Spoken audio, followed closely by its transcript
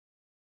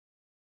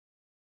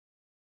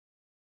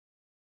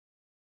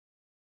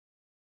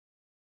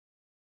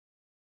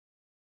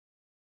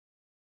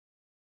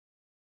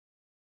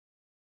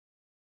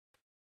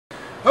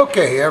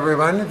Okay,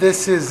 everyone,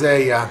 this is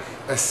a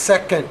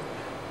second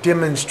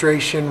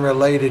demonstration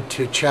related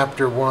to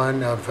Chapter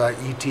 1 of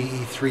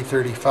ETE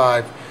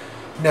 335,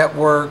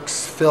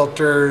 networks,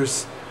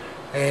 filters,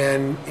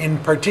 and in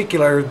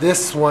particular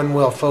this one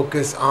will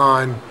focus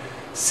on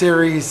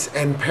series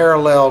and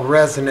parallel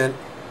resonant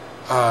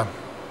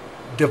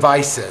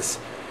devices.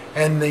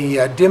 And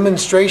the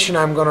demonstration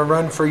I'm going to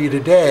run for you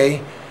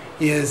today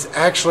is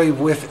actually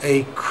with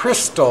a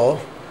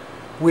crystal,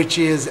 which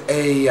is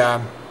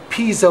a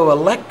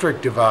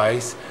piezoelectric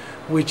device,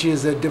 which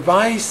is a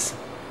device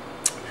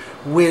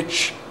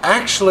which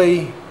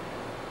actually,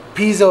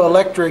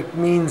 piezoelectric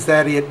means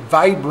that it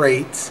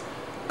vibrates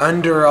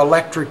under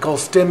electrical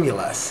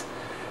stimulus.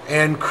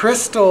 And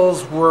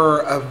crystals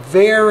were a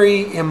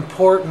very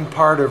important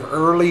part of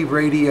early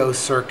radio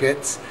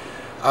circuits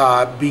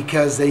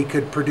because they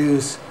could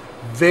produce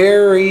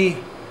very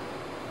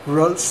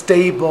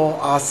stable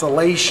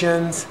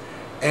oscillations,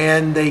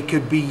 and they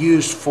could be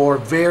used for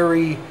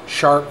very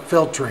sharp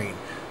filtering.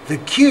 The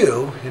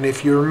Q, and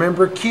if you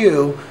remember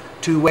Q,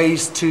 two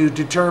ways to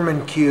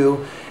determine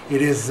Q,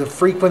 it is the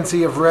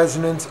frequency of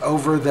resonance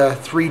over the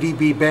 3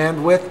 dB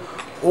bandwidth,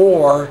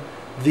 or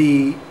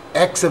the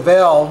X of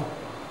L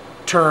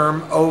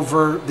term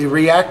over the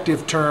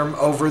reactive term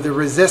over the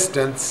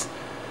resistance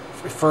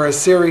for a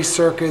series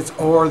circuit,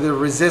 or the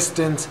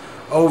resistance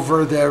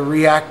over the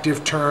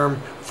reactive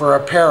term for a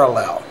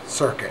parallel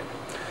circuit.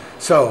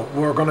 So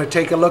we're going to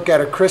take a look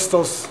at a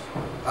crystal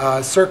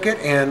circuit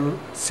and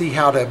see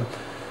how to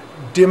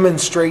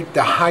demonstrate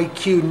the high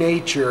Q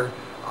nature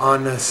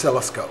on the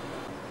oscilloscope.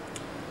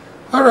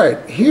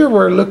 Alright, here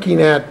we're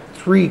looking at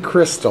three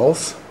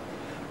crystals.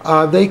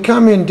 They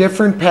come in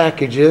different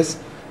packages.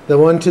 The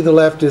one to the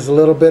left is a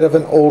little bit of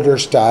an older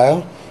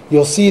style.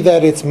 You'll see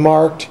that it's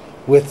marked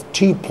with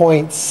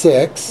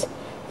 2.6.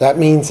 That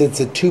means it's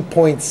a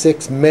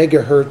 2.6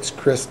 megahertz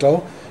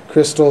crystal.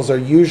 Crystals are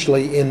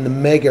usually in the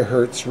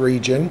megahertz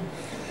region.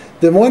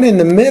 The one in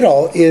the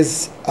middle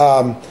is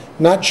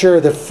not sure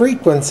the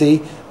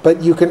frequency,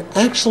 but you can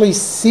actually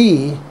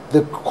see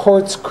the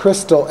quartz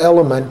crystal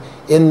element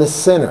in the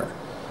center.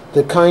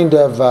 The kind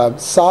of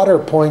solder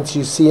points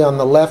you see on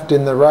the left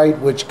and the right,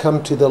 which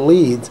come to the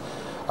leads,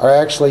 are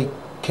actually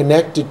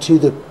connected to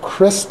the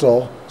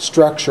crystal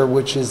structure,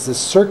 which is the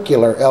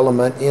circular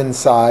element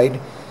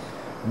inside,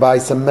 by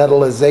some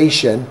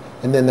metallization,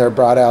 and then they're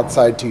brought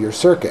outside to your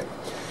circuit.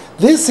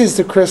 This is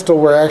the crystal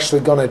we're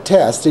actually going to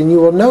test, and you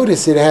will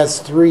notice it has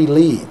three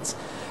leads.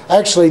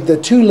 Actually, the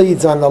two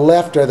leads on the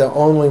left are the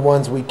only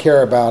ones we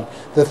care about.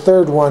 The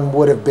third one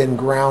would have been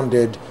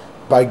grounded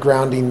by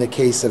grounding the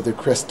case of the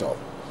crystal.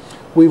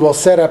 We will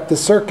set up the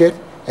circuit,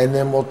 and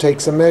then we'll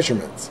take some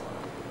measurements.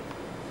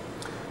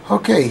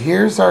 Okay,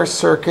 here's our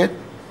circuit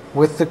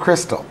with the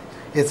crystal.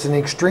 It's an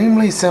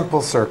extremely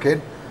simple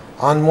circuit.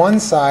 On one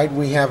side,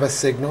 we have a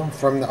signal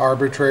from the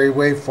arbitrary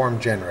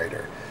waveform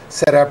generator,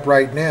 set up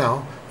right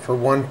now for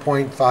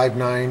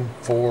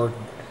 1.5946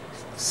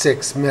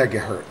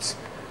 megahertz.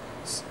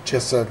 It's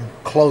just a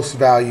close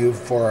value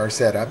for our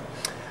setup.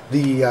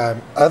 The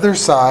other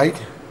side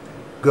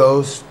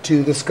goes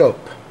to the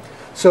scope.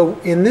 So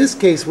in this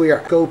case, we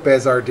are scope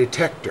as our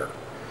detector.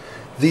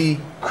 The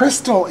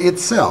crystal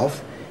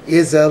itself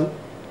is a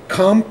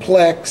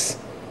complex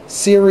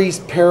series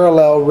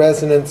parallel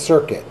resonant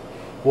circuit.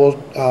 We'll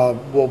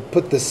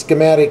put the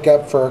schematic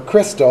up for a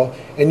crystal,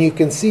 and you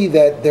can see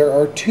that there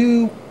are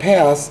two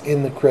paths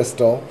in the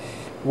crystal.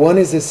 One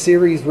is a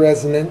series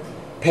resonant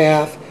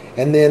path,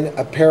 and then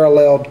a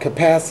paralleled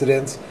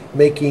capacitance,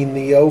 making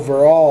the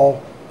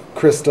overall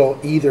crystal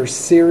either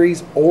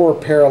series or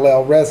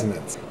parallel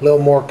resonance. A little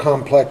more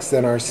complex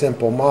than our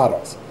simple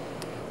models.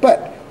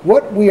 But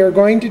what we are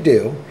going to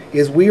do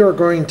is we are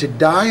going to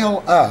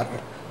dial up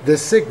the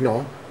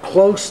signal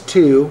close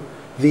to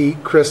the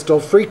crystal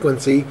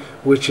frequency,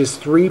 which is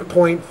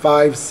 3.57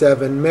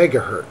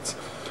 megahertz.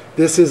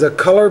 This is a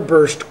color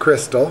burst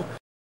crystal,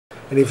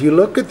 and if you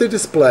look at the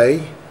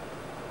display,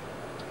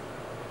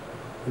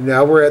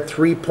 now we're at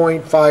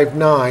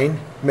 3.59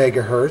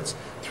 megahertz.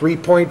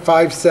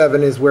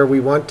 3.57 is where we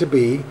want to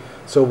be,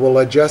 so we'll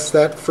adjust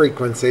that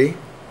frequency.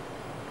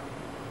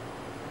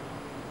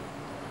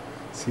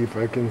 See if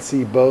I can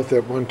see both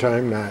at one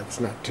time. Nah, it's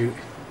not too.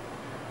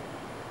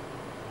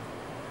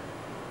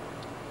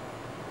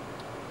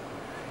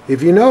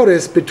 If you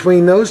notice,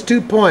 between those 2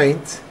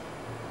 points,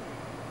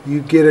 you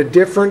get a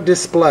different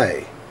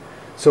display.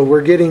 So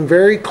we're getting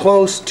very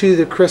close to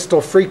the crystal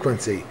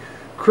frequency.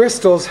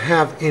 Crystals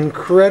have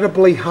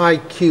incredibly high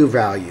Q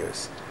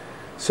values.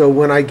 So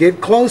when I get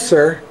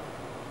closer,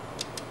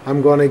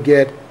 I'm going to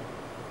get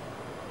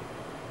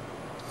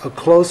a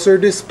closer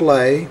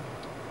display,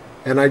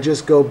 and I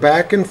just go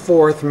back and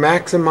forth,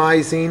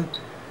 maximizing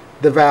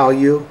the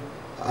value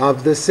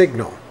of the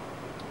signal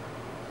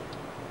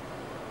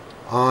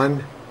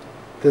on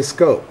the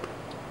scope.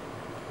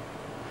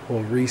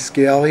 We'll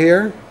rescale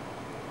here.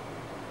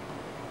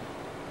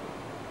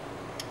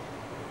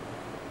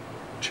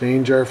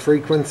 Change our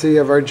frequency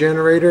of our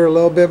generator a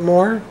little bit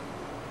more.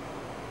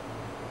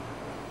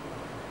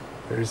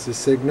 There's the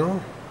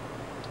signal.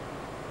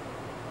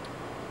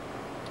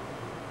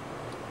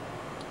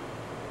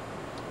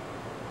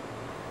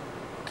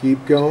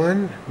 Keep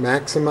going,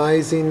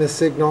 maximizing the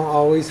signal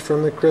always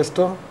from the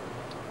crystal.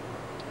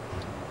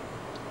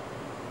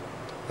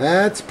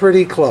 That's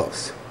pretty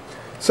close.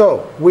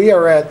 So we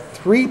are at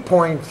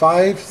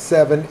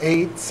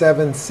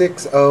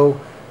 3.578760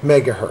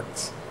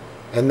 megahertz.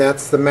 And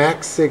that's the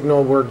max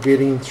signal we're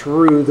getting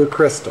through the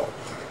crystal.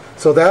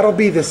 So that'll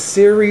be the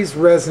series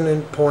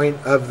resonant point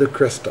of the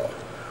crystal.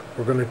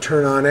 We're going to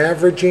turn on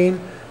averaging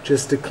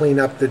just to clean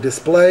up the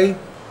display.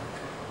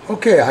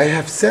 Okay, I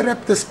have set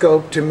up the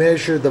scope to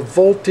measure the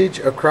voltage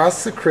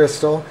across the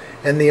crystal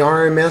and the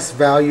RMS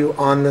value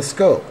on the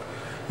scope.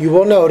 You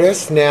will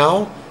notice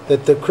now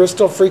that the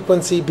crystal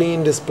frequency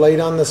being displayed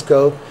on the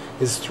scope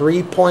is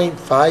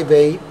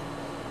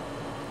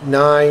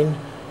 3.589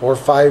 or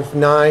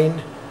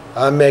 59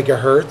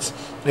 megahertz,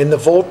 and the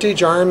voltage,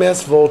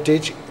 RMS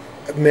voltage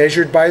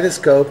measured by the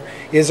scope,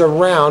 is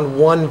around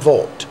 1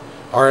 volt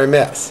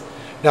RMS.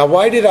 Now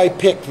why did I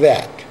pick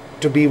that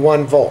to be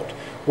 1 volt?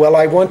 Well,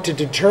 I want to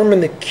determine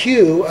the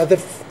Q of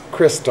the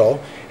crystal,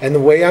 and the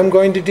way I'm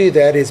going to do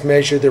that is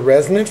measure the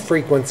resonant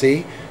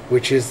frequency,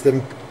 which is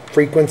the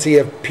frequency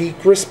of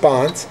peak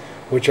response,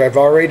 which I've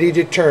already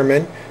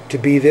determined to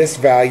be this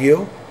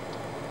value.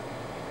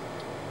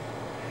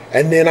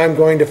 And then I'm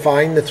going to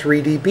find the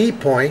 3 dB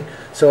point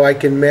so I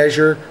can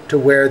measure to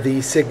where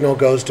the signal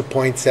goes to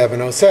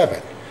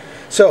 0.707.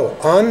 So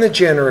on the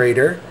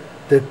generator,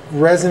 the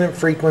resonant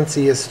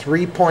frequency is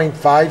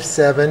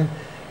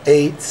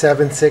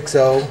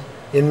 3.57870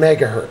 in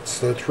megahertz,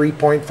 so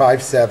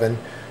 3.5776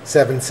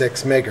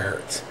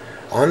 megahertz.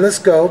 On the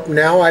scope,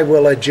 now I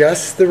will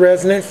adjust the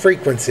resonant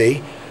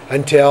frequency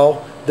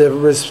until the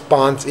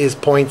response is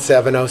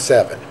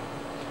 0.707.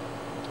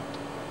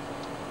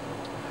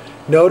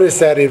 Notice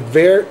that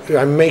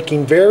I'm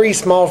making very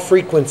small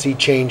frequency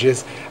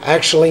changes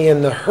actually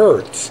in the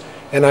hertz,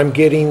 and I'm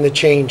getting the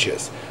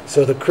changes.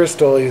 So the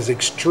crystal is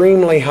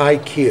extremely high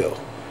Q.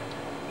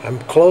 I'm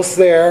close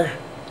there.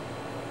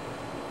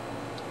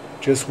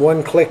 Just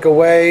one click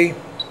away.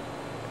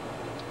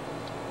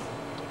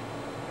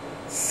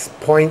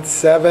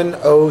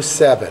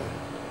 0.707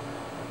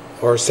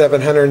 or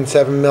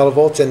 707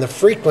 millivolts, and the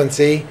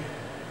frequency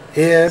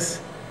is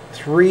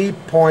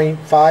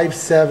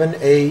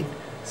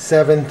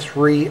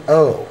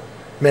 3.578730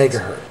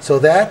 megahertz. So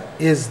that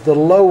is the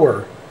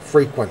lower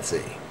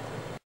frequency.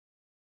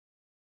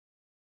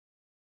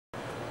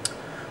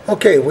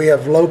 Okay, we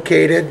have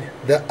located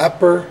the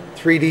upper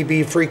 3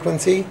 dB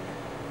frequency,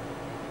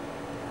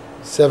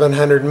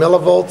 700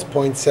 millivolts,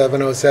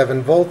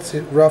 0.707 volts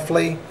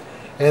roughly,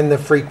 and the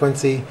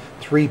frequency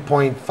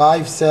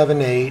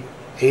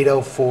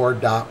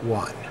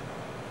 3.578804.1.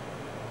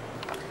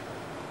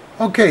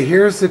 Okay,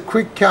 here's a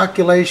quick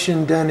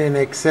calculation done in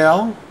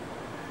Excel.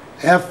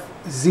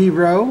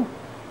 F0,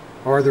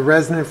 or the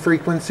resonant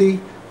frequency,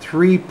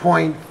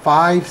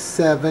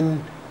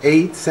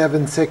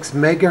 3.57876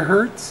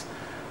 megahertz.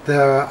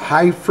 The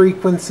high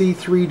frequency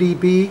 3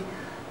 dB,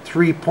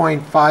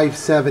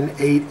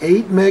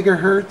 3.5788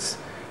 megahertz,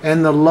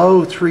 and the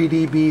low 3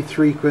 dB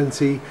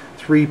frequency,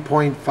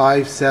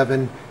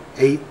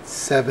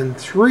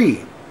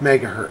 3.57873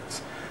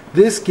 megahertz.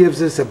 This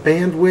gives us a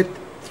bandwidth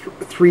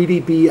 3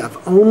 dB of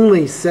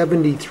only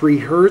 73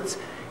 hertz,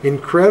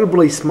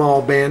 incredibly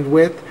small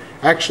bandwidth,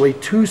 actually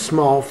too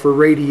small for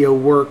radio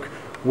work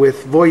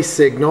with voice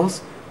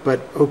signals, but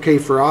okay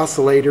for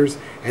oscillators.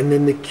 And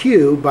then the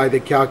Q, by the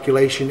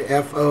calculation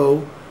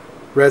FO,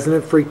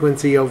 resonant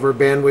frequency over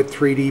bandwidth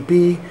 3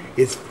 dB,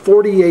 is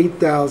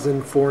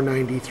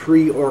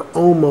 48,493, or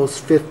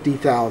almost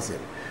 50,000.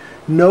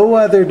 No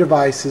other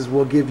devices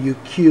will give you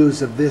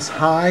Qs of this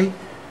high.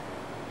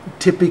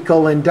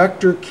 Typical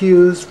inductor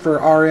Qs for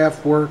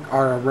RF work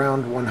are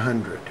around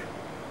 100.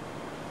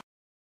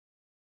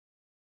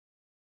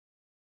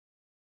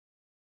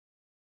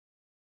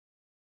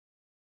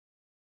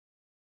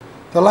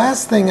 The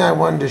last thing I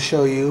wanted to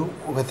show you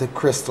with a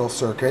crystal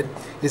circuit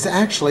is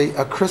actually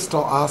a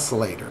crystal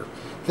oscillator.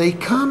 They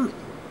come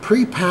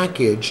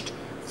pre-packaged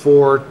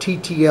for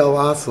TTL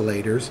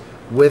oscillators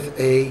with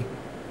a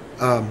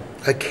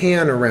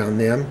can around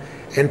them,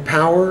 and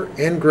power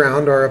and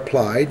ground are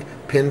applied.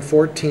 Pin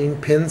 14,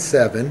 pin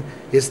 7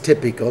 is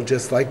typical,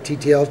 just like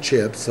TTL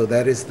chips, so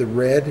that is the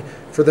red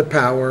for the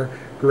power,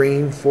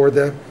 green for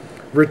the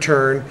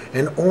return,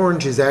 and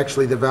orange is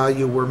actually the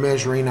value we're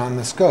measuring on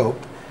the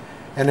scope.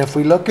 And if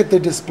we look at the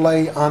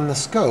display on the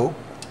scope,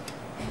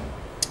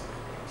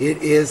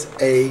 it is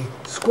a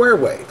square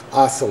wave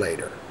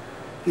oscillator.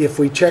 If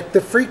we check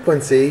the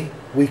frequency,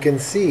 we can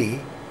see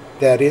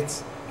that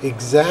it's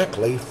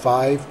exactly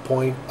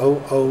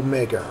 5.00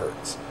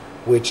 megahertz,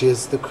 which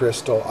is the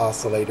crystal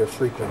oscillator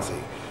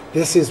frequency.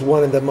 This is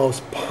one of the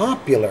most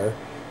popular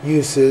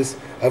uses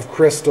of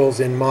crystals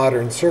in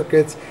modern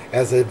circuits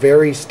as a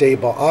very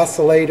stable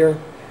oscillator.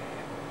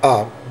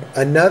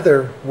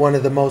 Another one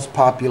of the most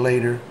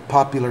popular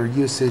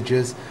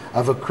usages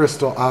of a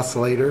crystal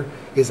oscillator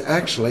is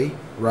actually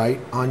right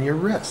on your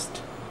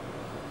wrist.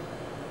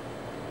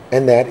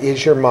 And that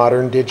is your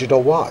modern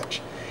digital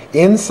watch.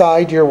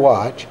 Inside your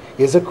watch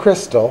is a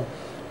crystal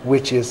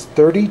which is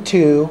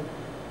 32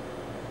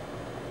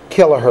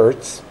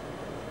 kilohertz,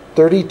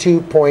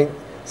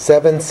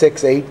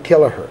 32.768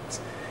 kilohertz.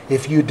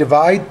 If you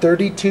divide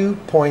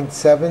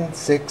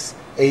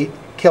 32.768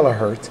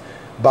 kilohertz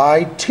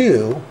by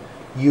 2,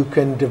 you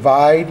can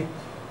divide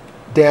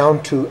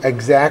down to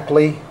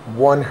exactly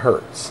 1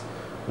 hertz,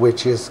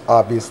 which is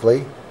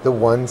obviously the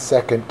 1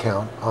 second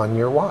count on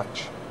your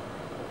watch.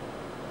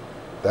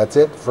 That's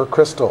it for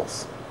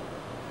crystals.